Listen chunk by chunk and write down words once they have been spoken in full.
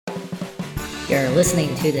You're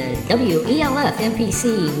listening to the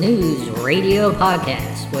WELF-NPC News Radio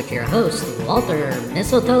Podcast with your host, Walter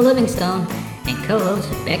Mistletoe Livingstone, and co-host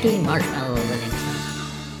Becky Marshmallow Livingstone.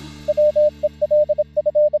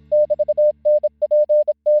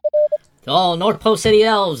 To all North Pole City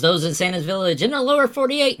elves, those in Santa's Village, in the lower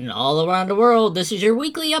 48, and all around the world, this is your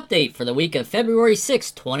weekly update for the week of February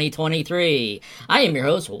 6, 2023. I am your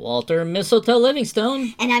host, Walter Mistletoe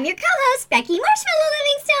Livingstone. And I'm your co-host, Becky Marshmallow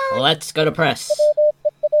Livingstone. Let's go to press.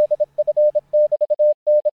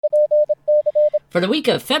 For the week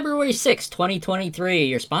of February 6, 2023,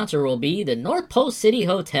 your sponsor will be the North Pole City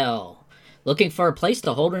Hotel. Looking for a place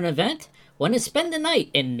to hold an event? Want to spend the night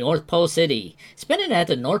in North Pole City? Spend it at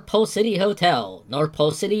the North Pole City Hotel, North Pole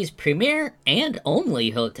City's premier and only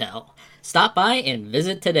hotel. Stop by and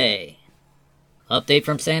visit today. Update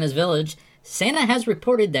from Santa's Village. Santa has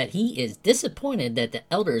reported that he is disappointed that the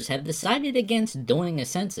elders have decided against doing a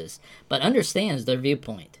census, but understands their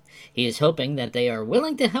viewpoint. He is hoping that they are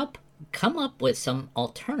willing to help come up with some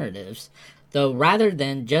alternatives, though rather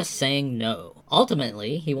than just saying no.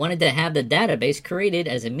 Ultimately, he wanted to have the database created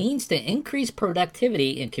as a means to increase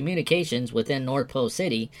productivity in communications within North Pole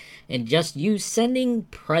City, and just use sending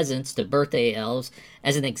presents to birthday elves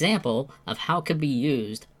as an example of how it could be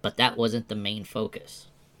used, but that wasn't the main focus.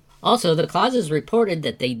 Also, the Clauses reported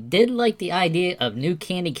that they did like the idea of new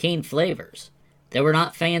candy cane flavors. They were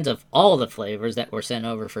not fans of all the flavors that were sent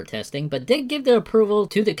over for testing, but did give the approval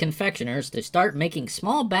to the confectioners to start making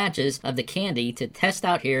small batches of the candy to test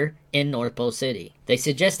out here in North Pole City. They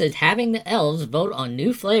suggested having the elves vote on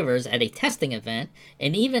new flavors at a testing event,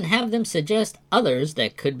 and even have them suggest others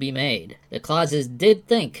that could be made. The Clauses did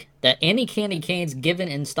think that any candy canes given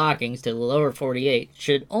in stockings to the lower 48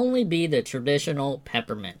 should only be the traditional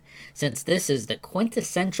peppermint, since this is the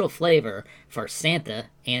quintessential flavor for Santa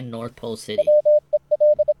and North Pole City.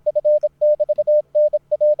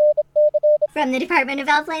 From the Department of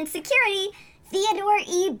Elfland Security, Theodore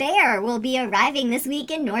E. Bear will be arriving this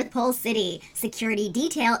week in North Pole City. Security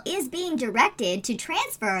detail is being directed to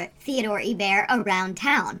transfer Theodore E. Bear around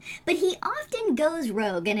town, but he often goes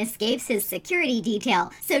rogue and escapes his security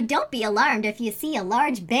detail, so don't be alarmed if you see a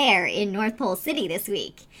large bear in North Pole City this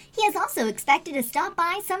week. He is also expected to stop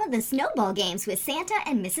by some of the snowball games with Santa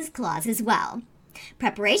and Mrs. Claus as well.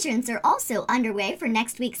 Preparations are also underway for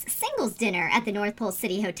next week's singles dinner at the North Pole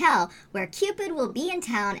City Hotel, where Cupid will be in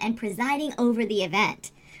town and presiding over the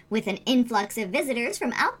event. With an influx of visitors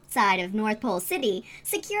from outside of North Pole City,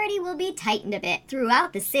 security will be tightened a bit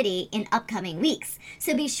throughout the city in upcoming weeks,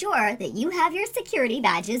 so be sure that you have your security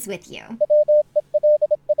badges with you.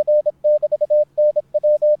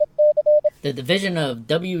 The division of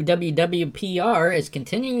WWWPR is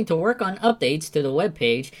continuing to work on updates to the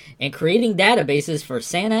webpage and creating databases for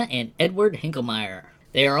Santa and Edward Hinklemeyer.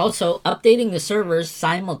 They are also updating the servers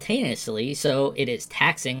simultaneously, so it is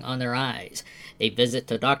taxing on their eyes. A visit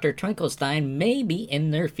to Dr. Twinklestein may be in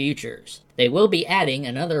their futures. They will be adding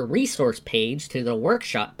another resource page to the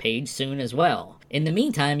workshop page soon as well. In the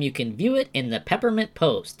meantime, you can view it in the Peppermint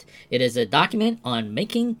Post. It is a document on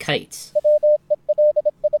making kites.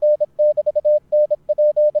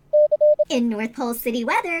 In North Pole City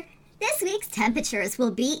weather, this week's temperatures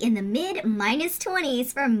will be in the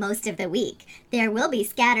mid-20s for most of the week. There will be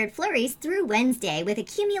scattered flurries through Wednesday, with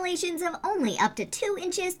accumulations of only up to 2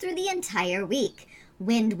 inches through the entire week.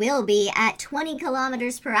 Wind will be at 20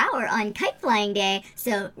 kilometers per hour on kite flying day,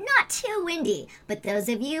 so not too windy, but those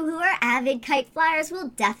of you who are avid kite flyers will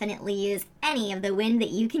definitely use any of the wind that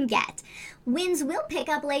you can get. Winds will pick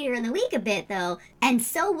up later in the week a bit though, and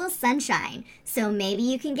so will sunshine, so maybe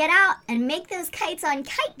you can get out and make those kites on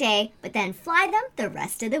kite day, but then fly them the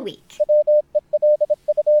rest of the week.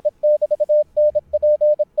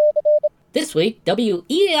 This week,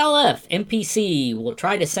 WELF-NPC will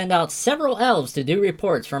try to send out several elves to do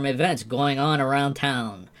reports from events going on around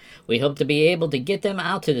town. We hope to be able to get them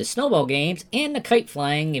out to the snowball games and the kite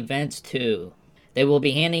flying events too. They will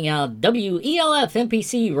be handing out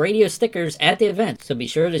WELF-NPC radio stickers at the event, so be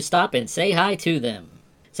sure to stop and say hi to them.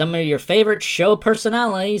 Some of your favorite show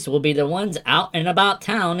personalities will be the ones out and about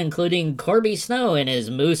town, including Corby Snow and his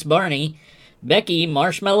Moose Barney, Becky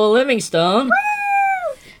Marshmallow Livingstone,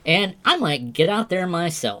 and I might get out there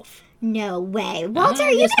myself. No way. Walter,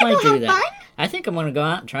 are you going to go have fun? I think I'm going to go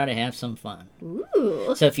out and try to have some fun.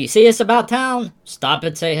 Ooh. So if you see us about town, stop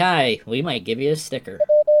and say hi. We might give you a sticker.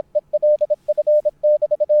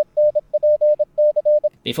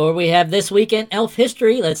 Before we have This Week in Elf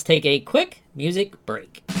History, let's take a quick music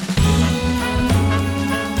break.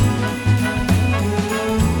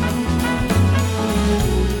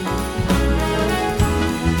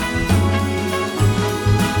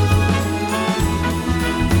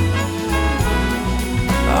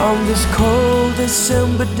 this cold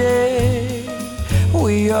December day,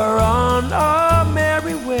 we are on our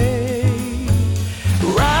merry way,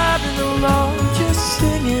 riding along, just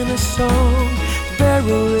singing a song,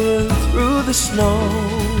 barreling through the snow.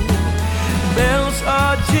 Bells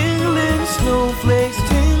are jingling, snowflakes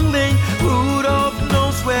tingling, Rudolph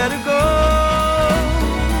knows where to go.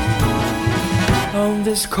 On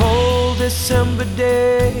this cold December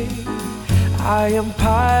day, I am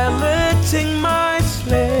piloting my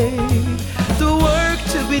sleigh. The work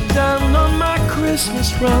to be done on my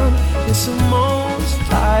Christmas run is the most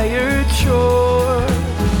tired chore.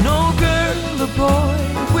 No girl or boy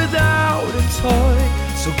without a toy,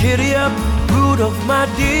 so giddy up, Rudolph, my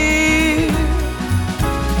dear.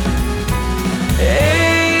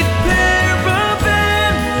 8 pair of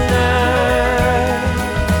antlers,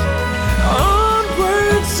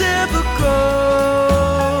 onwards ever go.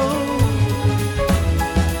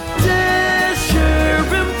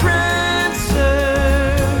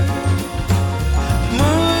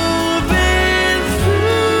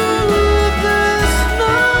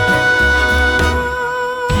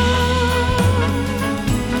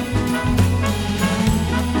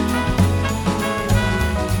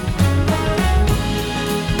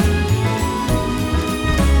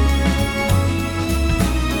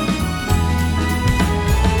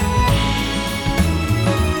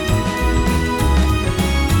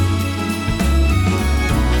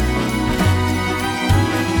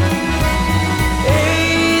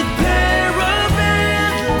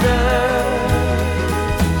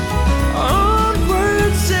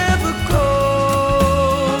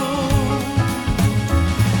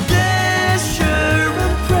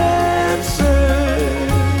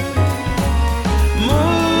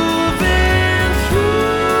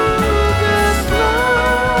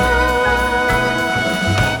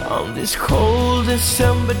 This cold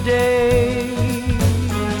December day,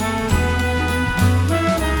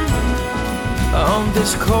 on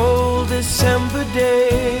this cold December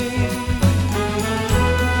day.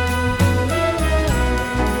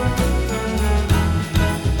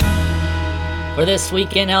 For this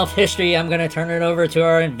week in Elf History, I'm going to turn it over to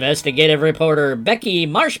our investigative reporter, Becky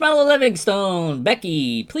Marshmallow Livingstone.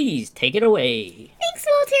 Becky, please take it away. Thanks,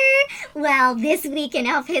 Walter. Well, this week in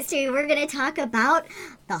Elf History, we're going to talk about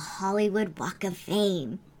the Hollywood Walk of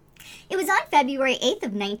Fame. It was on February 8th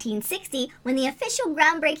of 1960 when the official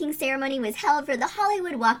groundbreaking ceremony was held for the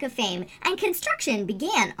Hollywood Walk of Fame, and construction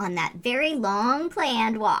began on that very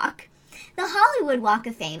long-planned walk. The Hollywood Walk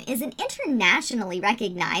of Fame is an internationally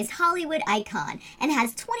recognized Hollywood icon and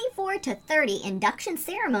has 24 to 30 induction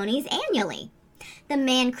ceremonies annually. The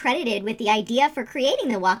man credited with the idea for creating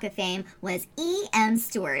the Walk of Fame was E.M.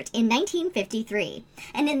 Stewart in 1953.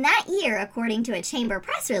 And in that year, according to a chamber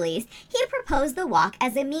press release, he proposed the walk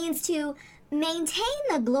as a means to maintain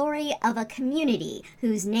the glory of a community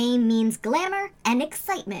whose name means glamour and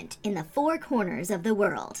excitement in the four corners of the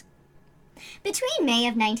world. Between May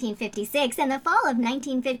of 1956 and the fall of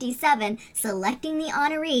 1957, selecting the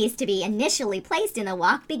honorees to be initially placed in the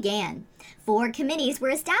walk began. 4 committees were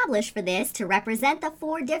established for this to represent the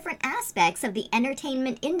 4 different aspects of the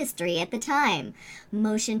entertainment industry at the time: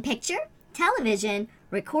 motion picture, television,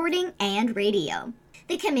 recording, and radio.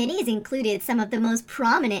 The committees included some of the most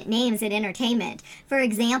prominent names in entertainment. For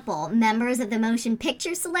example, members of the Motion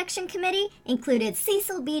Picture Selection Committee included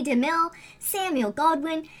Cecil B. DeMille, Samuel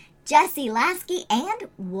Goldwyn, Jesse Lasky, and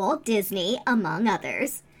Walt Disney, among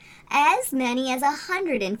others. As many as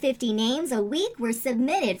 150 names a week were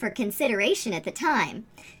submitted for consideration at the time.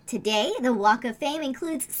 Today, the Walk of Fame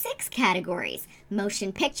includes 6 categories: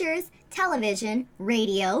 motion pictures, television,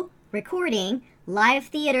 radio, recording, live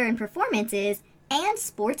theater and performances, and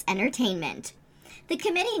sports entertainment. The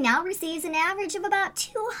committee now receives an average of about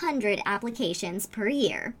 200 applications per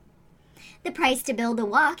year. The price to build the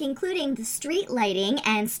walk, including the street lighting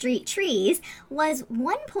and street trees, was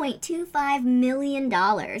 $1.25 million.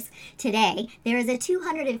 Today, there is a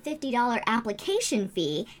 $250 application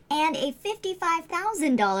fee and a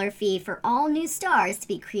 $55,000 fee for all new stars to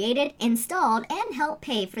be created, installed, and help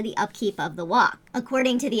pay for the upkeep of the walk.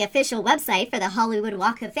 According to the official website for the Hollywood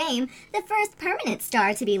Walk of Fame, the first permanent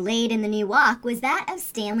star to be laid in the new walk was that of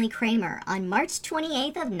Stanley Kramer on March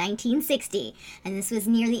 28th of 1960, and this was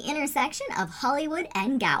near the intersection of Hollywood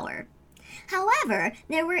and Gower. However,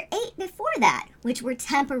 there were 8 before that, which were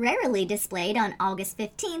temporarily displayed on August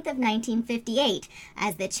 15th of 1958,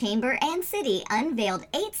 as the Chamber and City unveiled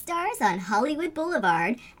 8 stars on Hollywood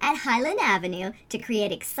Boulevard at Highland Avenue to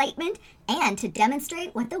create excitement and to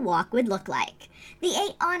demonstrate what the walk would look like. The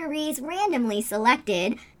 8 honorees randomly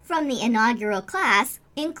selected from the inaugural class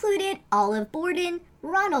included Olive Borden,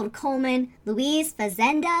 Ronald Colman, Louise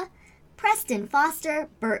Fazenda, Preston Foster,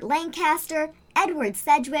 Burt Lancaster, Edward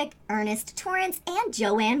Sedgwick, Ernest Torrance, and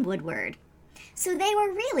Joanne Woodward. So they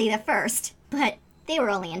were really the first, but they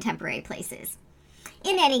were only in temporary places.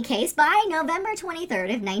 In any case, by November 23rd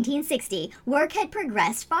of 1960, work had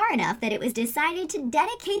progressed far enough that it was decided to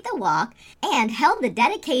dedicate the walk and held the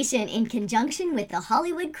dedication in conjunction with the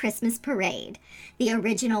Hollywood Christmas Parade. The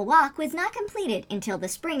original walk was not completed until the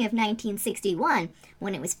spring of 1961,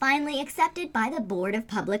 when it was finally accepted by the Board of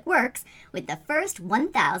Public Works with the first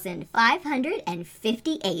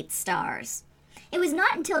 1,558 stars. It was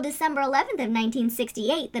not until December 11th of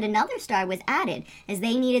 1968 that another star was added, as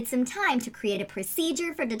they needed some time to create a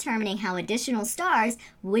procedure for determining how additional stars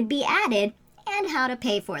would be added and how to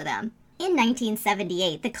pay for them. In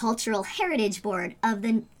 1978, the Cultural Heritage Board of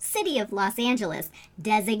the City of Los Angeles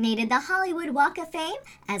designated the Hollywood Walk of Fame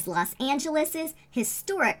as Los Angeles'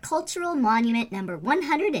 Historic Cultural Monument number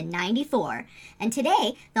 194, and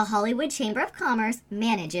today the Hollywood Chamber of Commerce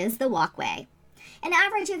manages the walkway. An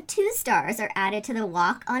average of 2 stars are added to the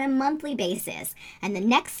walk on a monthly basis, and the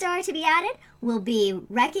next star to be added will be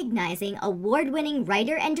recognizing award-winning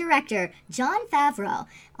writer and director Jon Favreau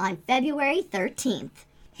on February 13th.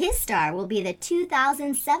 His star will be the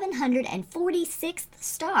 2,746th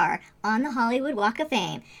star on the Hollywood Walk of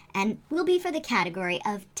Fame, and will be for the category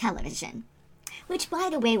of television. Which, by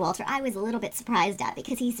the way, Walter, I was a little bit surprised at,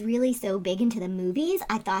 because he's really so big into the movies.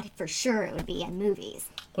 I thought for sure it would be in movies.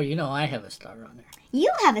 Well, you know I have a star on there. You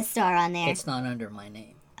have a star on there. It's not under my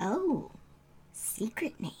name. Oh,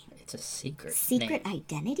 secret name. It's a secret Secret name.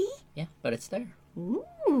 identity? Yeah, but it's there.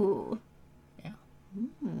 Ooh. Yeah.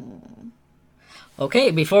 Mm.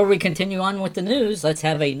 Okay, before we continue on with the news, let's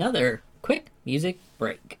have another quick music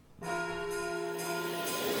break.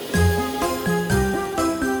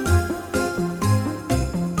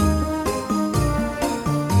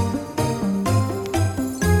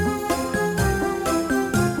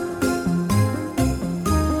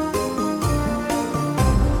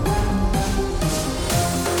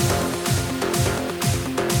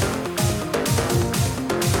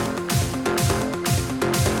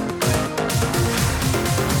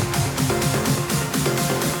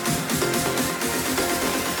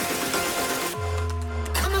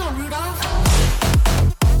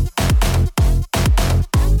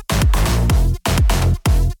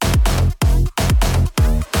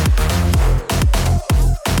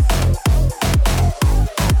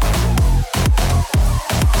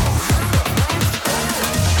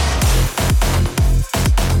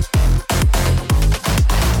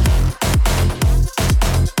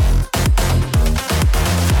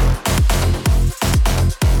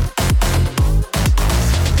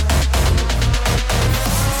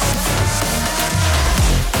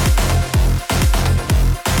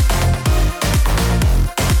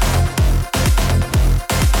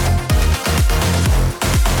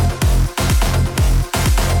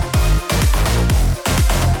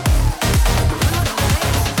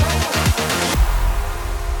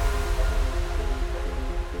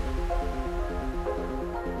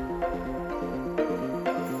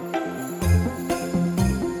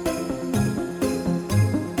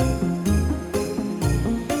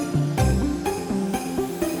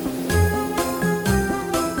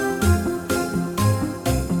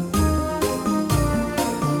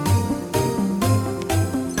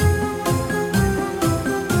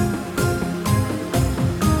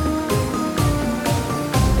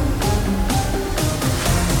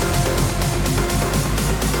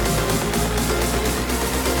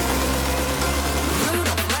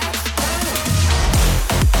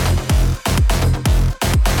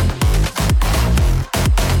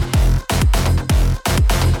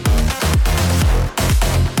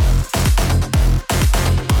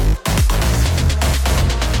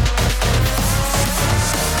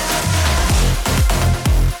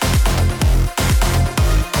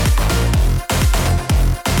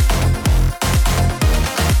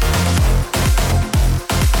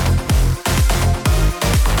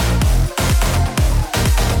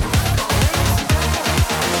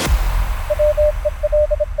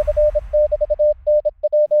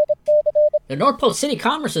 The North Pole City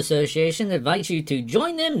Commerce Association invites you to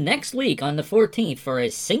join them next week on the 14th for a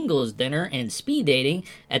singles dinner and speed dating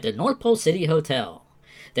at the North Pole City Hotel.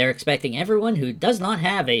 They're expecting everyone who does not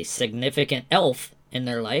have a significant elf in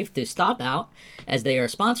their life to stop out, as they are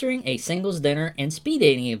sponsoring a singles dinner and speed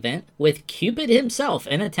dating event with Cupid himself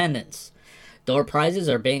in attendance. Door prizes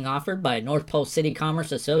are being offered by North Pole City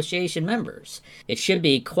Commerce Association members. It should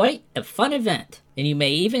be quite a fun event, and you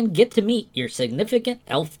may even get to meet your significant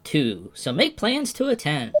elf too, so make plans to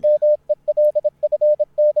attend.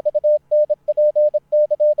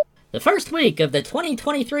 The first week of the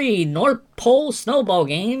 2023 North Pole Snowball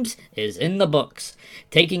Games is in the books.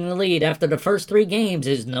 Taking the lead after the first 3 games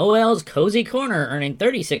is Noel's Cozy Corner, earning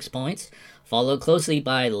 36 points, followed closely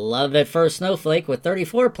by Love at First Snowflake with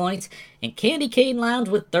 34 points, and Candy Cane Lounge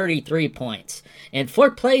with 33 points. In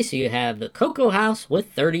 4th place, you have the Cocoa House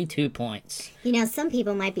with 32 points. You know, some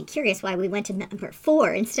people might be curious why we went to number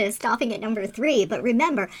 4 instead of stopping at number 3, but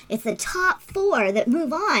remember, it's the top 4 that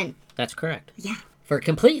move on. That's correct. Yeah. For a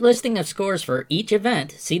complete listing of scores for each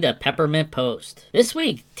event, see the Peppermint Post. This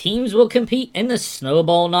week, teams will compete in the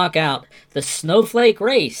Snowball Knockout, the Snowflake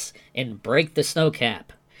Race, and Break the Snow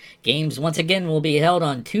Cap. Games once again will be held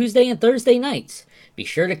on Tuesday and Thursday nights. Be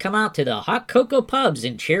sure to come out to the hot cocoa pubs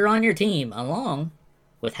and cheer on your team, along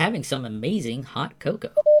with having some amazing hot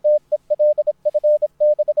cocoa.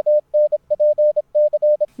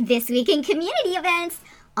 This week in community events,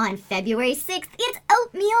 on February 6th, it's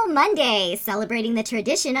Oatmeal Monday, celebrating the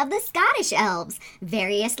tradition of the Scottish Elves.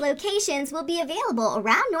 Various locations will be available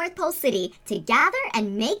around North Pole City to gather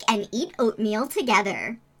and make and eat oatmeal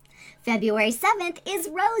together. February 7th is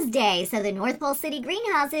Rose Day, so the North Pole City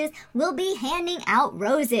greenhouses will be handing out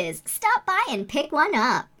roses. Stop by and pick one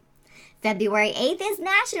up. February 8th is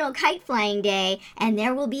National Kite Flying Day, and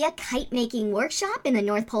there will be a kite-making workshop in the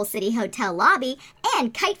North Pole City Hotel lobby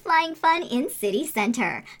and kite flying fun in City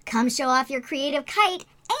Center. Come show off your creative kite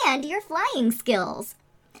and your flying skills.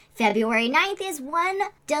 February 9th is one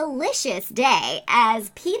delicious day,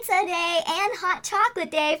 as Pizza Day and Hot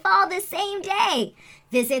Chocolate Day fall the same day.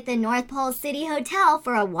 Visit the North Pole City Hotel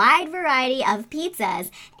for a wide variety of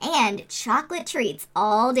pizzas and chocolate treats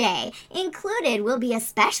all day. Included will be a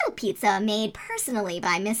special pizza made personally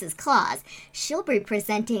by Mrs. Claus. She'll be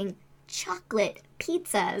presenting chocolate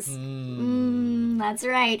pizzas. That's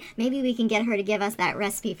right. Maybe we can get her to give us that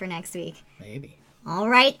recipe for next week. Maybe. All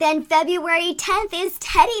right, then February 10th is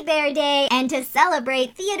Teddy Bear Day, and to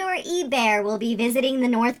celebrate, Theodore E. Bear will be visiting the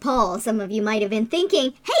North Pole. Some of you might have been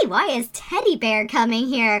thinking, hey, why is Teddy Bear coming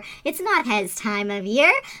here? It's not his time of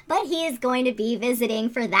year, but he is going to be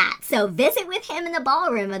visiting for that. So visit with him in the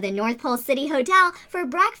ballroom of the North Pole City Hotel for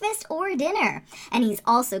breakfast or dinner. And he's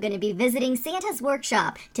also going to be visiting Santa's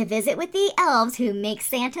workshop to visit with the elves who make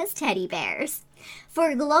Santa's teddy bears.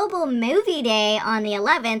 For Global Movie Day on the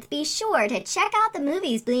 11th, be sure to check out the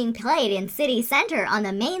movies being played in City Center on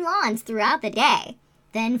the main lawns throughout the day.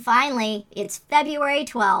 Then finally, it's February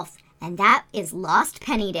 12th, and that is Lost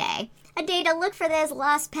Penny Day. A day to look for those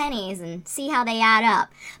lost pennies and see how they add up.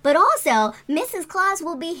 But also, Mrs. Claus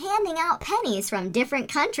will be handing out pennies from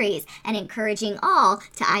different countries and encouraging all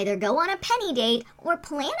to either go on a penny date or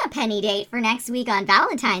plan a penny date for next week on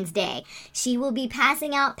Valentine's Day. She will be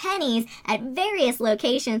passing out pennies at various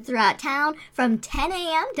locations throughout town from 10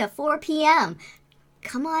 a.m. to 4 p.m.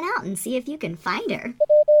 Come on out and see if you can find her.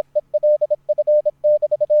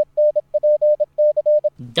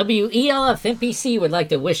 WELF-NPC would like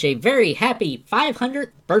to wish a very happy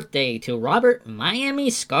 500th birthday to Robert Miami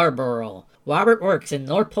Scarborough. Robert works in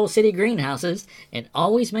North Pole City greenhouses and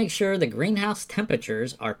always makes sure the greenhouse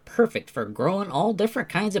temperatures are perfect for growing all different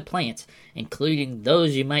kinds of plants, including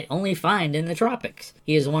those you might only find in the tropics.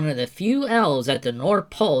 He is one of the few elves at the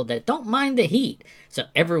North Pole that don't mind the heat, so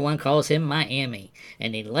everyone calls him Miami,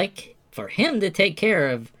 and they like for him to take care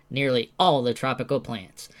of nearly all the tropical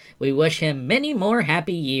plants. We wish him many more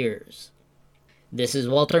happy years. This is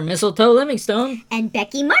Walter Mistletoe Livingstone. And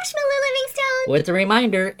Becky Marshmallow Livingstone. With a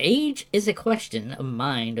reminder, age is a question of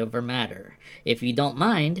mind over matter. If you don't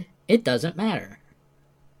mind, it doesn't matter.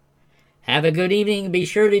 Have a good evening. Be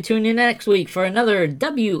sure to tune in next week for another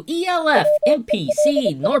WELF-NPC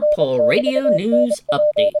North Pole Radio News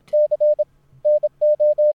Update.